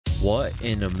What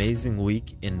an amazing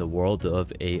week in the world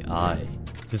of AI.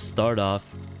 To start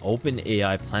off,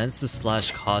 OpenAI plans to slash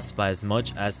costs by as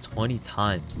much as 20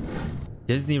 times.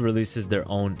 Disney releases their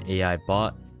own AI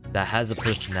bot that has a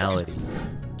personality.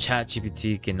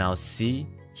 ChatGPT can now see,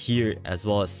 hear, as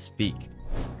well as speak.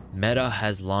 Meta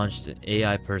has launched an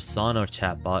AI persona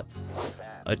chatbots.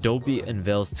 Adobe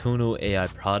unveils 2 new AI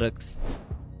products.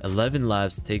 11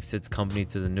 Labs takes its company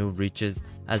to the new reaches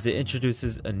as it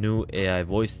introduces a new AI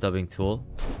voice dubbing tool.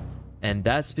 And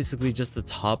that's basically just the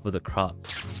top of the crop.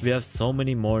 We have so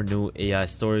many more new AI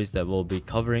stories that we'll be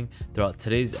covering throughout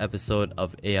today's episode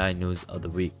of AI News of the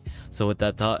Week. So with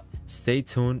that thought, stay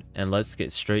tuned and let's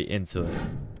get straight into it.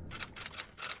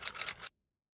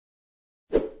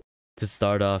 To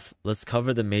start off, let's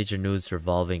cover the major news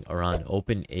revolving around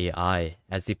OpenAI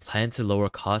as they plan to lower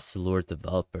costs to lure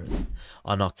developers.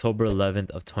 On October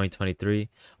 11th of 2023,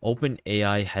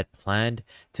 OpenAI had planned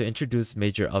to introduce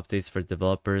major updates for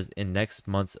developers in next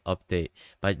month's update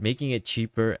by making it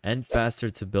cheaper and faster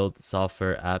to build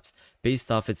software apps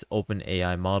based off its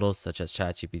OpenAI models such as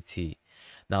ChatGPT.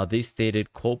 Now, they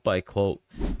stated, quote by quote,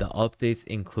 the updates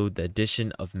include the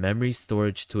addition of memory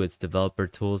storage to its developer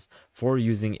tools for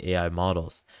using AI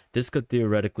models. This could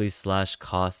theoretically slash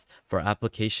costs for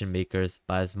application makers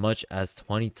by as much as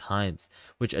 20 times,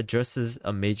 which addresses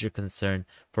a major concern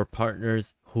for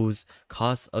partners whose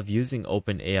costs of using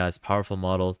OpenAI's powerful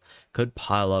models could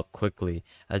pile up quickly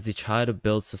as they try to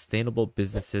build sustainable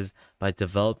businesses by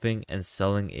developing and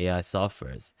selling AI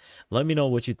softwares. Let me know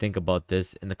what you think about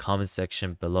this in the comment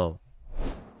section below.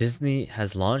 Disney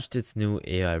has launched its new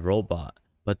AI robot,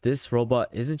 but this robot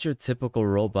isn't your typical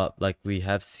robot like we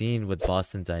have seen with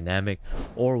Boston Dynamic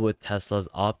or with Tesla's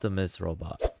Optimus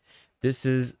robot. This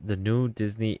is the new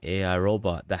Disney AI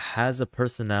robot that has a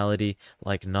personality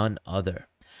like none other.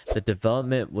 The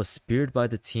development was spearheaded by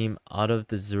the team out of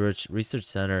the Zurich Research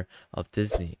Center of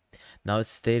Disney. Now, it's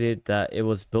stated that it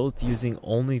was built using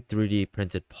only 3D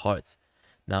printed parts.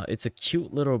 Now, it's a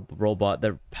cute little robot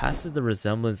that passes the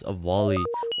resemblance of WALL-E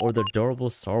or the adorable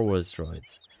Star Wars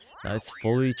droids. Now, it's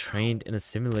fully trained in a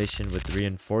simulation with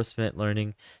reinforcement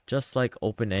learning, just like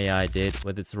OpenAI did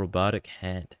with its robotic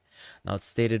hand. Now, it's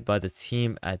stated by the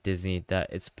team at Disney that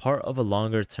it's part of a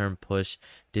longer term push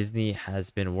Disney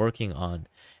has been working on,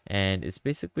 and it's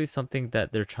basically something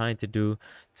that they're trying to do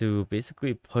to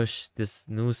basically push this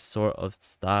new sort of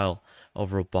style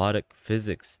of robotic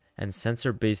physics and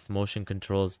sensor-based motion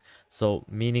controls, so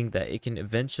meaning that it can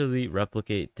eventually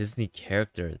replicate Disney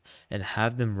characters and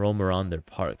have them roam around their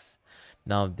parks.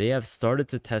 Now, they have started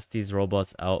to test these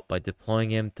robots out by deploying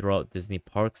them throughout Disney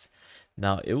parks.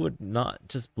 Now, it would not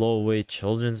just blow away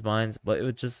children's minds, but it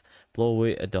would just blow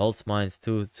away adults' minds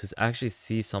too, to actually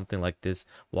see something like this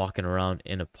walking around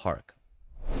in a park.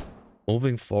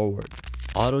 Moving forward,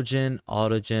 Autogen.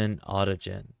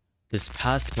 This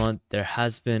past month, there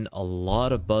has been a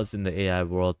lot of buzz in the AI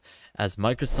world as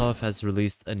Microsoft has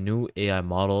released a new AI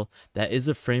model that is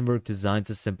a framework designed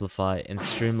to simplify and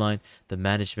streamline the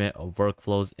management of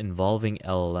workflows involving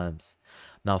LLMs.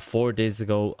 Now, 4 days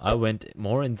ago, I went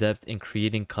more in depth in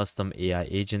creating custom AI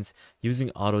agents using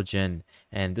Autogen,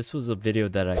 and this was a video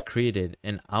that I created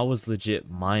and I was legit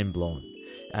mind blown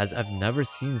as I've never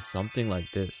seen something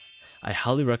like this. I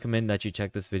highly recommend that you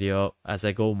check this video out as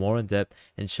I go more in depth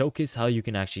and showcase how you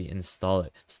can actually install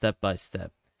it step by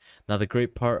step. Now, the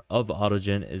great part of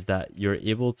Autogen is that you're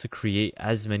able to create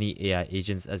as many AI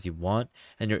agents as you want,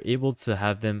 and you're able to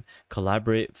have them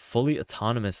collaborate fully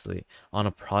autonomously on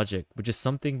a project, which is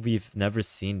something we've never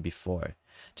seen before.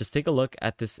 Just take a look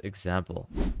at this example.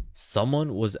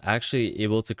 Someone was actually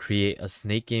able to create a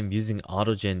snake game using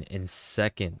Autogen in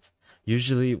seconds.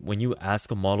 Usually, when you ask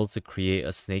a model to create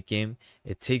a snake game,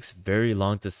 it takes very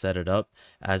long to set it up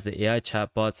as the AI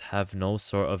chatbots have no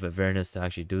sort of awareness to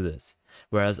actually do this.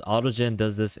 Whereas Autogen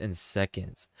does this in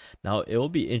seconds. Now, it will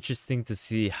be interesting to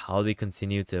see how they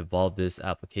continue to evolve this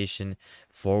application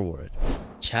forward.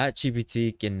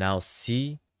 ChatGPT can now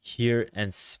see, hear,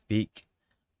 and speak.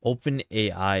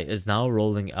 OpenAI is now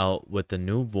rolling out with the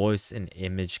new voice and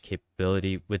image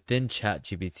capability within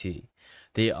ChatGPT.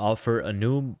 They offer a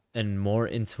new and more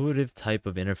intuitive type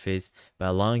of interface by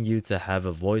allowing you to have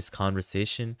a voice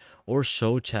conversation or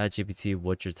show ChatGPT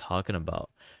what you're talking about.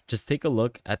 Just take a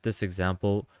look at this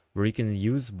example where you can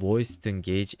use voice to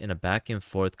engage in a back and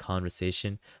forth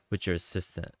conversation with your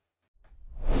assistant.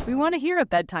 We want to hear a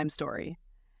bedtime story.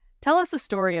 Tell us a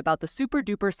story about the super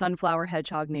duper sunflower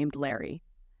hedgehog named Larry.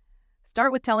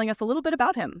 Start with telling us a little bit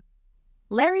about him.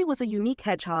 Larry was a unique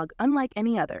hedgehog unlike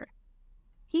any other.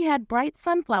 He had bright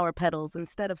sunflower petals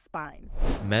instead of spines.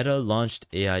 Meta launched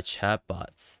AI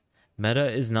chatbots.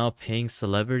 Meta is now paying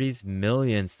celebrities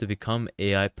millions to become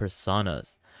AI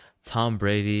personas. Tom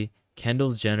Brady,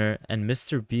 Kendall Jenner, and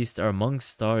Mr. Beast are among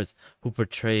stars who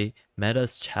portray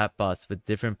Meta's chatbots with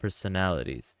different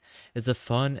personalities. It's a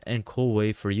fun and cool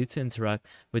way for you to interact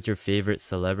with your favorite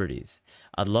celebrities.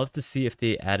 I'd love to see if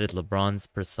they added LeBron's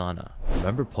persona.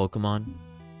 Remember Pokemon?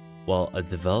 Well, a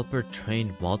developer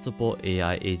trained multiple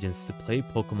AI agents to play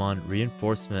Pokemon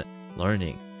reinforcement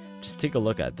learning. Just take a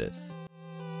look at this.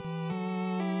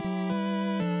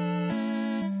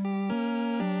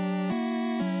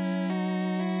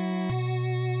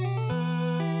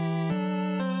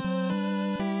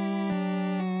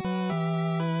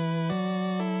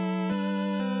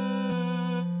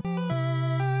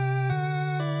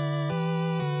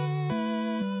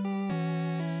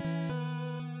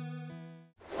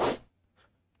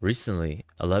 Recently,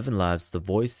 11 Labs, the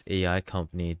voice AI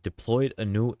company, deployed a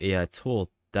new AI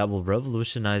tool that will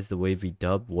revolutionize the way we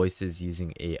dub voices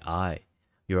using AI.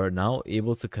 You are now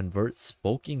able to convert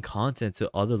spoken content to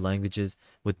other languages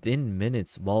within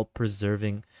minutes while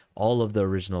preserving all of the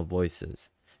original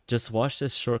voices. Just watch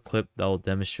this short clip that will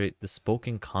demonstrate the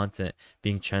spoken content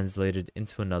being translated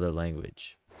into another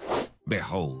language.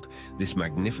 Behold, this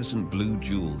magnificent blue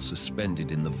jewel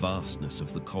suspended in the vastness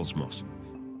of the cosmos.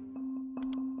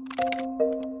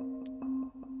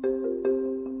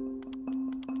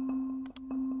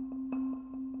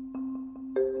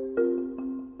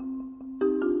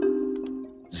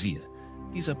 Siehe,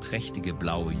 dieser prächtige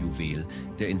blaue Juwel,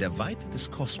 der in der Weite des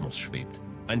Kosmos schwebt.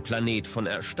 Ein Planet von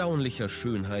erstaunlicher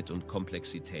Schönheit und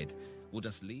Komplexität, wo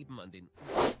das Leben an den...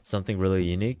 Something really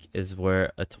unique is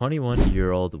where a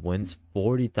 21-year-old wins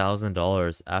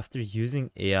 $40,000 after using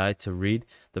AI to read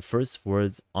the first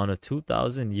words on a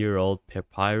 2,000-year-old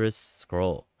papyrus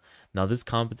scroll. Now, this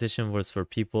competition was for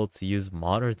people to use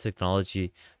modern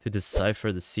technology to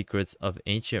decipher the secrets of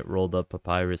ancient rolled-up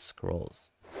papyrus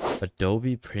scrolls.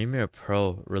 Adobe Premiere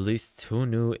Pro released two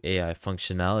new AI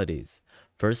functionalities.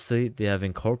 Firstly, they have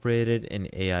incorporated an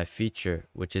AI feature,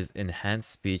 which is enhanced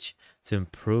speech, to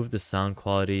improve the sound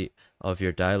quality of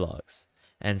your dialogues.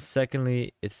 And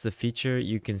secondly, it's the feature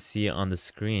you can see on the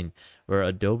screen, where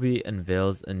Adobe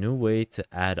unveils a new way to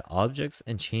add objects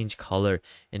and change color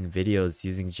in videos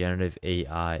using generative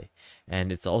AI.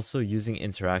 And it's also using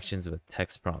interactions with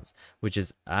text prompts, which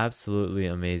is absolutely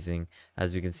amazing.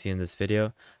 As we can see in this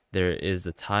video, there is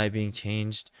the tie being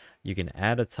changed. You can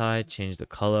add a tie, change the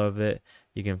color of it.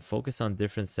 You can focus on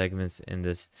different segments in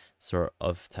this sort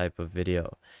of type of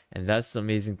video. And that's the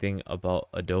amazing thing about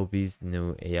Adobe's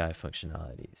new AI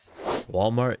functionalities.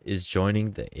 Walmart is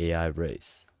joining the AI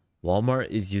race. Walmart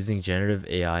is using generative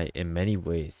AI in many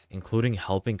ways, including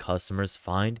helping customers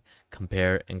find,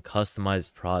 compare, and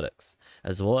customize products,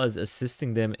 as well as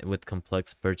assisting them with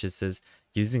complex purchases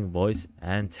using voice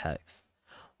and text.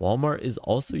 Walmart is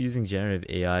also using generative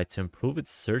AI to improve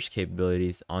its search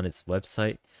capabilities on its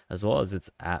website as well as its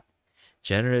app.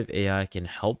 Generative AI can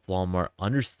help Walmart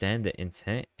understand the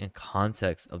intent and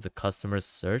context of the customer's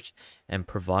search and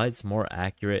provides more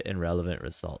accurate and relevant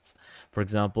results. For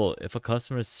example, if a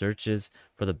customer searches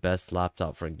for the best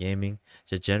laptop for gaming,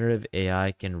 the generative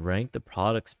AI can rank the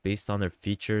products based on their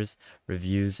features,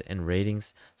 reviews, and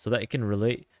ratings so that it can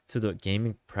relate to the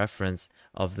gaming preference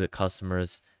of the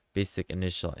customer's basic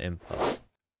initial input.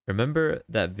 Remember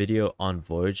that video on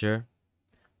Voyager?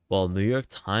 Well, New York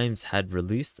Times had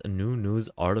released a new news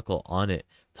article on it,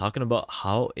 talking about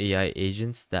how AI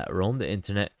agents that roam the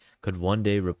internet could one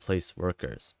day replace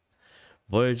workers.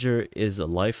 Voyager is a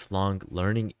lifelong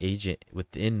learning agent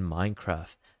within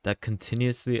Minecraft that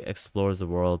continuously explores the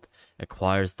world,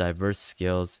 acquires diverse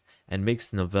skills, and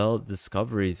makes novel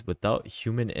discoveries without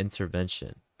human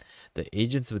intervention. The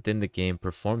agents within the game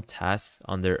perform tasks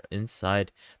on their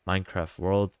inside Minecraft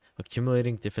world,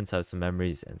 accumulating different types of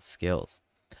memories and skills.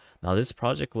 Now, this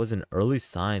project was an early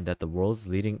sign that the world's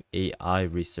leading AI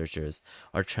researchers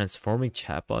are transforming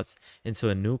chatbots into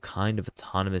a new kind of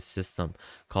autonomous system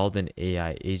called an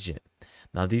AI agent.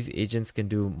 Now, these agents can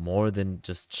do more than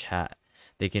just chat.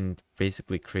 They can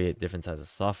basically create different types of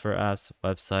software apps,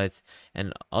 websites,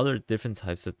 and other different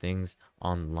types of things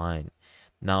online.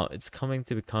 Now, it's coming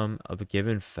to become a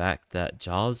given fact that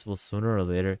jobs will sooner or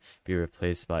later be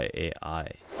replaced by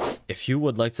AI. If you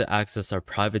would like to access our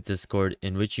private Discord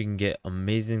in which you can get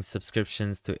amazing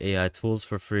subscriptions to AI tools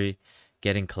for free,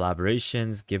 getting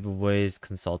collaborations, giveaways,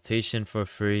 consultation for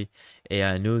free,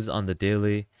 AI news on the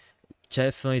daily,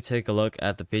 definitely take a look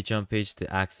at the Patreon page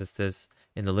to access this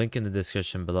in the link in the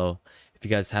description below. If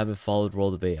you guys haven't followed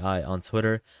World of AI on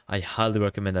Twitter, I highly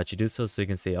recommend that you do so you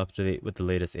can stay up to date with the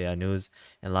latest AI news.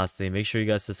 And lastly, make sure you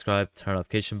guys subscribe, turn on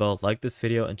notification bell, like this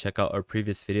video, and check out our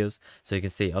previous videos so you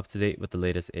can stay up to date with the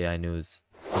latest AI news.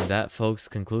 And that, folks,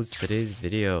 concludes today's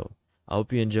video. I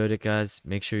hope you enjoyed it, guys.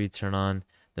 Make sure you turn on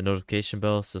the notification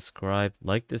bell, subscribe,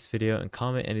 like this video, and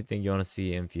comment anything you want to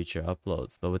see in future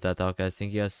uploads. But with that thought, guys,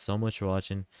 thank you guys so much for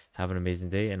watching. Have an amazing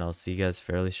day, and I'll see you guys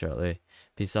fairly shortly.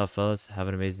 Peace out, fellas. Have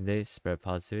an amazing day. Spread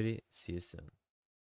positivity. See you soon.